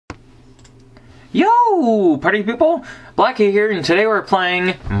Yo, party people! Blackie here, and today we're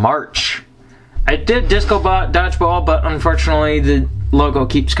playing March. I did Disco Dodgeball, but unfortunately the logo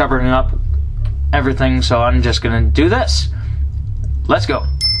keeps covering up everything, so I'm just gonna do this. Let's go.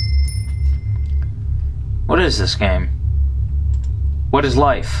 What is this game? What is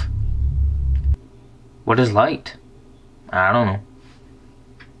life? What is light? I don't know.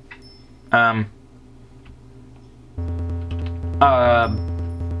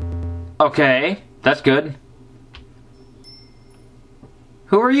 Okay, that's good.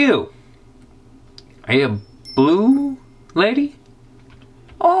 Who are you? Are you a blue lady?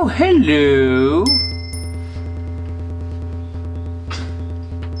 Oh, hello.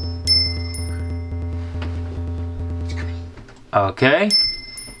 Okay.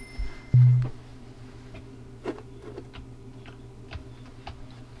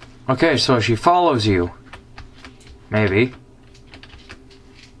 Okay, so she follows you. Maybe.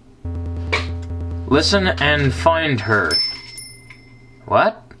 Listen and find her.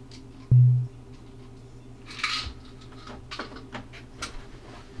 What?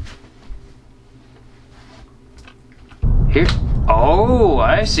 Here. Oh,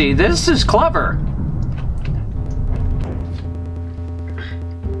 I see. This is clever.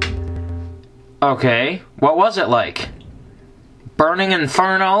 Okay, what was it like? Burning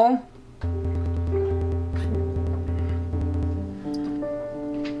Inferno?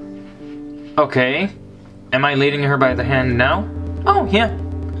 Okay. Am I leading her by the hand now? Oh, yeah.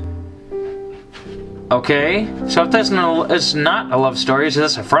 Okay. So if this is not a love story, is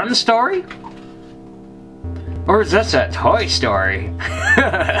this a friend story? Or is this a toy story?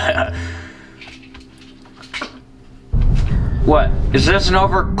 What? Is this an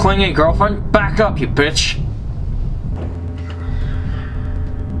over-clingy girlfriend? Back up, you bitch!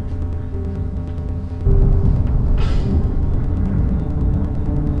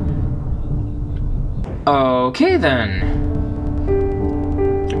 Okay then.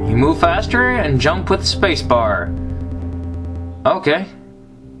 You move faster and jump with spacebar. Okay.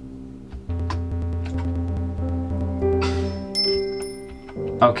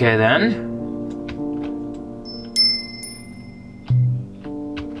 Okay then.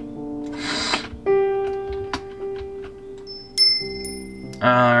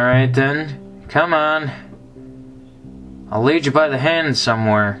 Alright then. Come on. I'll lead you by the hand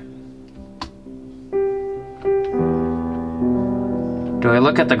somewhere. Do I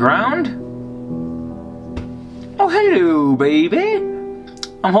look at the ground? Oh, hello, baby.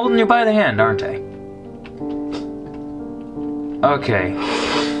 I'm holding you by the hand, aren't I? Okay.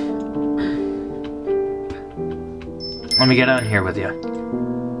 Let me get on here with you.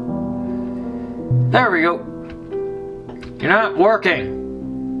 There we go. You're not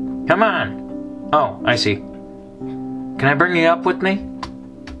working. Come on. Oh, I see. Can I bring you up with me?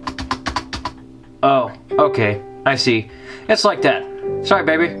 Oh, okay. I see. It's like that. Sorry,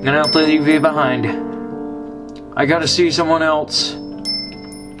 baby. Gonna have to leave you behind. I gotta see someone else.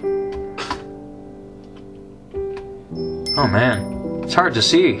 Oh, man. It's hard to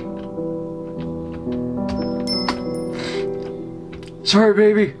see. Sorry,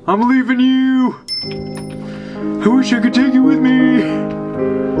 baby. I'm leaving you. I wish I could take you with me.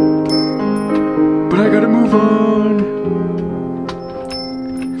 But I gotta move on.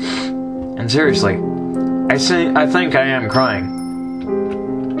 And seriously, I think I am crying.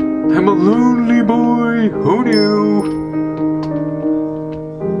 I'm a lonely boy, who knew?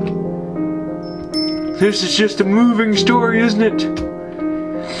 This is just a moving story, isn't it?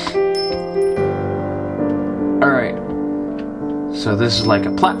 Alright. So this is like a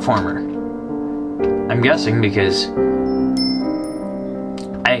platformer. I'm guessing because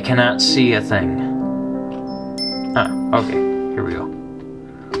I cannot see a thing. Ah, okay. Here we go.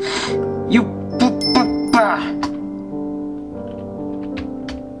 You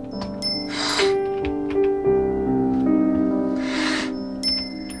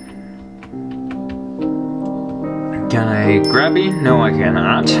Can I grab you? No, I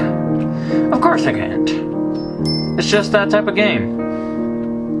cannot. Of course I can't. It's just that type of game.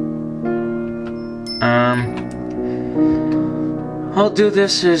 I'll do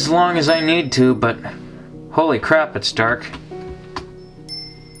this as long as I need to, but holy crap, it's dark.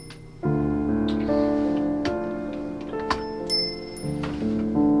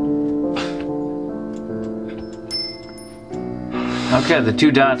 Okay, the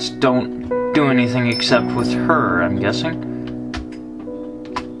two dots don't do anything except with her, I'm guessing.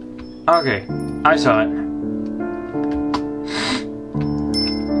 Okay, I saw it.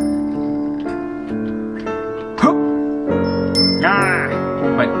 Ah!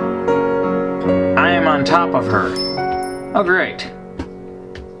 Wait. I am on top of her. Oh, great.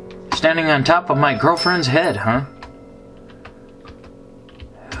 standing on top of my girlfriend's head, huh?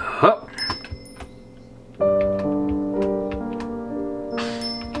 Oh.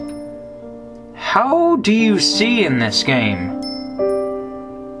 How do you see in this game?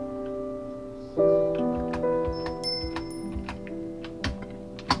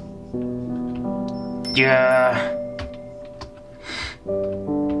 Yeah.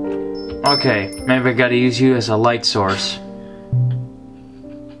 Okay, maybe I gotta use you as a light source.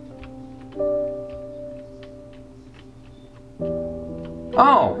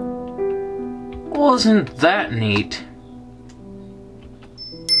 Oh! Well, isn't that neat?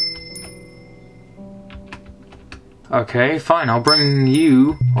 Okay, fine, I'll bring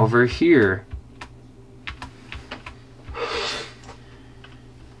you over here.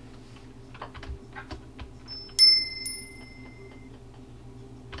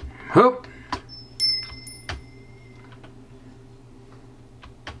 Hoop!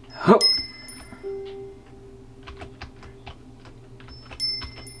 Hoop!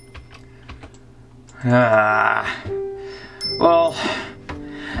 Well,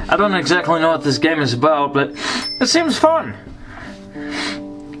 I don't exactly know what this game is about, but it seems fun.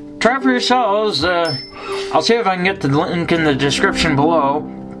 Try it for yourselves. I'll see if I can get the link in the description below.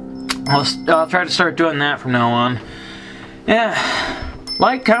 I'll try to start doing that from now on. Yeah.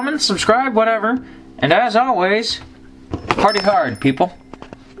 Like, comment, subscribe, whatever. And as always, party hard, people.